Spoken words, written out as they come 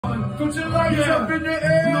Put your lights up in the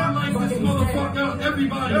air. We gonna light this motherfucker.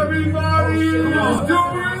 Everybody. Everybody. Let's do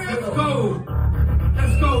it. Let's go.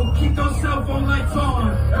 Let's go. Keep those cell phone lights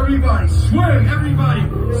on. Everybody swing. Everybody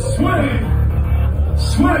Swing.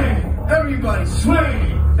 Swing. Everybody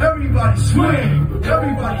swing. Everybody swing.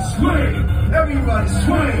 Everybody swing. Everybody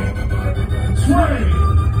swing. Swing.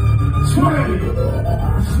 Swing.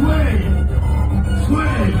 Swing.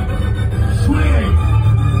 Swing. Swing.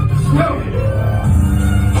 Swing.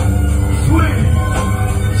 Swing.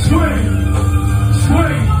 Swing.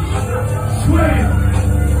 Swing. Swing.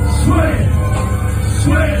 Swing.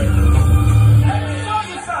 Swing.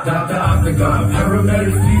 Dr. Octagon,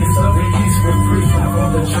 paramedic fetus of the East, we're free from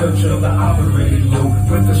the church of the operating room.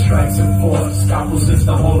 With the strikes and force, scalpel since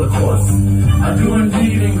the Holocaust. I do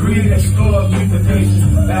indeed and greed, explore, meet the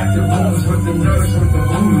patients. Back to rooms with the nurse with the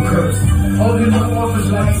voodoo curse. Holding up office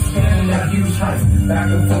lights, standing at huge heights. Back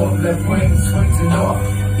and forth, left wing, swing to north.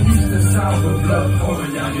 East to south with blood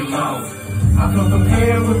pouring down your mouth. I come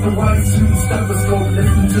prepared with the white suit, stethoscope,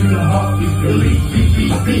 listen to your heartbeat, believe, beat,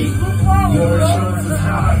 beat, beat. Your insurance is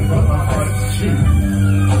high, but my heart's cheap.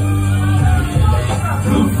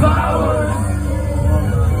 Blue flowers.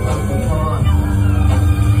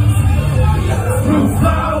 Blue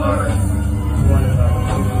flowers.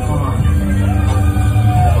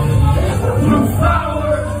 Blue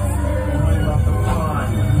flowers.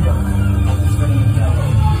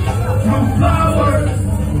 Blue flowers.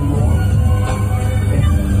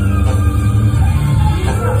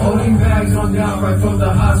 Holding bags on down right from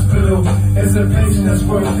the hospital. It's a patient that's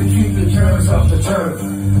worth to keep the germs off the turf.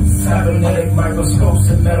 Cybernetic microscopes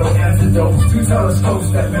and metal antidotes. 2 telescopes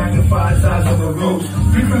that magnify the size of a rose.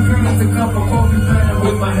 3 computers to cup a coffee planner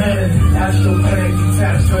with my hand. Astropanic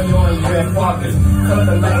detached on your red pockets. Cut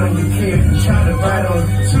the light on your kid and shine it right on.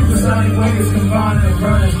 Supersonic waves combined and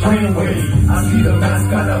burn his brainwave. I see the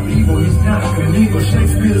mascot of evil. He's not Knievel.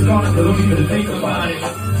 Shakespeare's gone, but don't even think about it.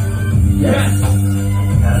 Yes!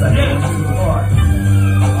 As I